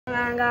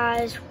Hi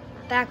guys,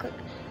 back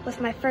with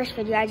my first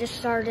video. I just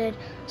started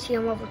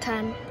CM level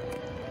 10.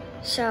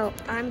 So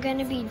I'm going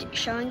to be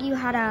showing you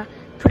how to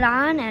put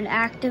on and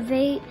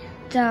activate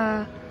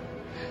the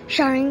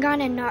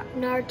sharingan and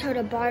Naruto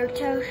to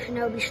boruto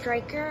shinobi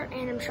striker,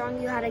 and I'm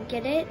showing you how to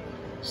get it.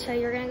 So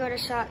you're going to go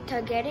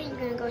to get it, you're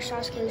going to go to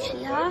Sasuke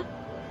Uchiha,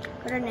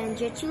 go to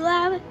Ninjutsu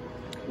Lab,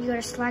 you go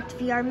to select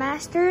VR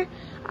Master.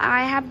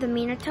 I have the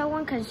Minato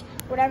one because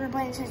whatever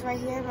button says right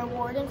here,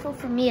 reward info,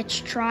 for me it's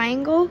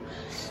triangle.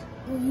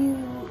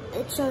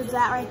 It shows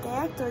that right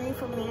there, 3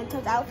 for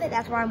Minato's outfit.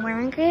 That's why I'm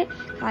wearing it.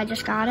 I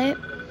just got it.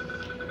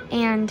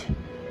 And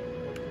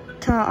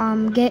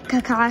to get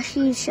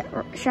Kakashi's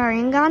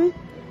sharingan,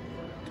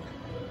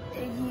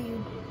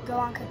 you go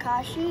on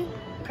Kakashi,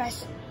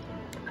 press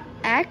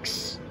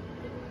X,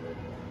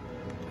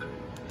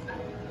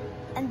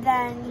 and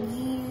then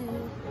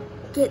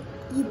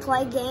you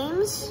play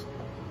games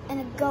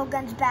and go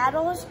against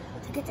battles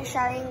to get the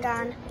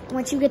sharingan.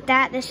 Once you get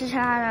that, this is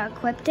how to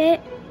equip it.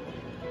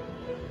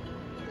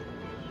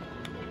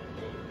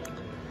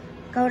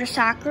 Go to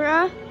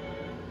Sakura,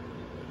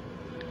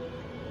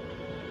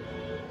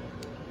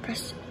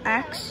 press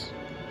X,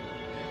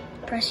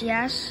 press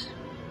yes,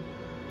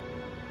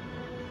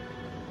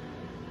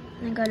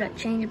 and then go to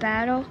change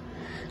battle.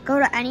 Go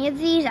to any of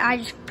these, I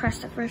just press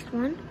the first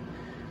one.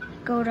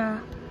 Go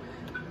to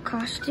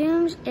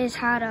costumes is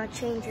how to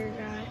change your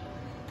guy.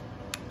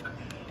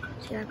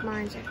 See, like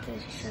mine's like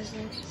this, it shows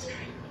this.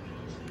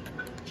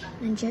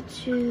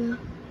 Ninjutsu.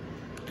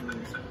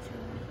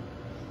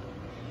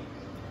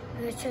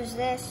 And it shows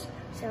this,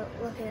 so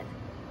look at it.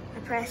 I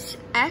press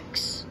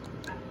X.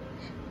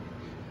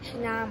 So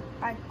now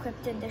I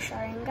equipped the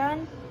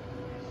sharingan.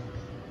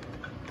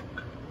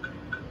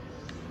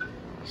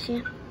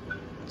 See?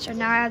 So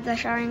now I have the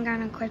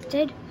sharingan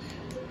equipped.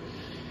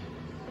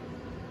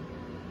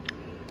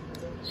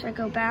 So I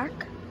go back.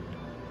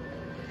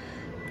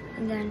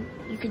 And then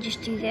you could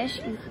just do this.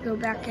 You could go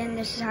back in.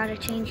 This is how to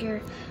change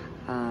your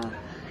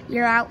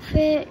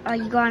outfit.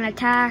 You go on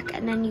attack,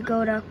 and then you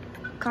go to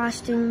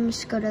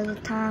costumes, go to the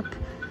top.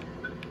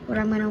 What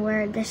I'm gonna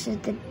wear, this is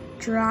the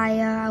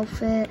Jiraiya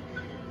outfit.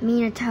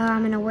 Minato,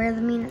 I'm gonna wear the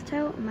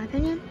Minato, in my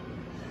opinion.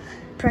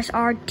 Press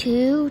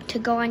R2 to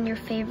go on your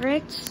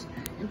favorites,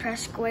 and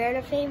press square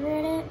to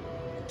favorite it.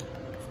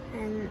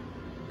 And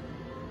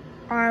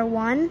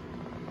R1.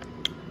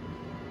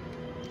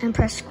 And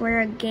press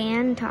square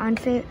again to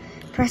unfavorite.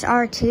 Press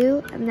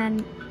R2, and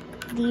then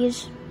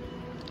these,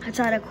 that's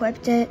how I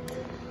equipped it.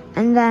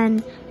 And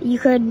then you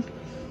could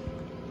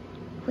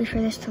wait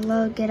for this to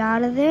load, get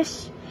out of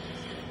this.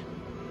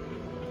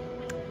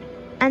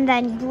 And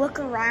then you look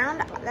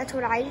around, that's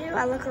what I do.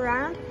 I look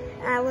around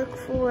and I look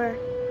for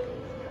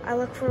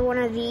one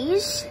of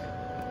these.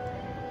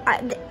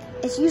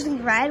 It's usually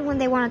red when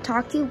they want to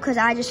talk to you because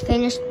I just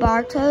finished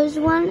Boruto's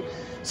one.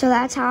 So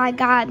that's how I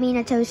got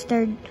Minato's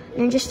 3rd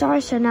ninja star.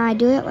 So now I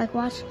do it, like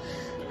watch.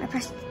 I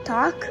press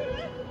talk.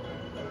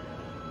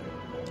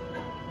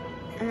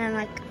 And then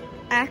like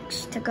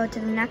X to go to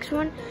the next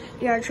one.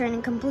 Your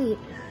training complete.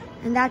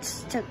 And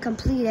that's to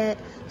complete it.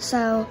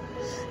 So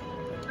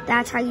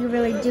that's how you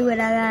really do it.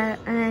 And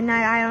then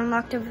I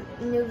unlocked a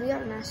new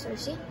VR Master.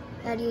 See?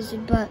 That easy.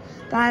 But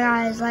bye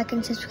guys, like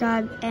and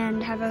subscribe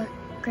and have a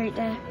great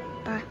day.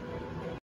 Bye.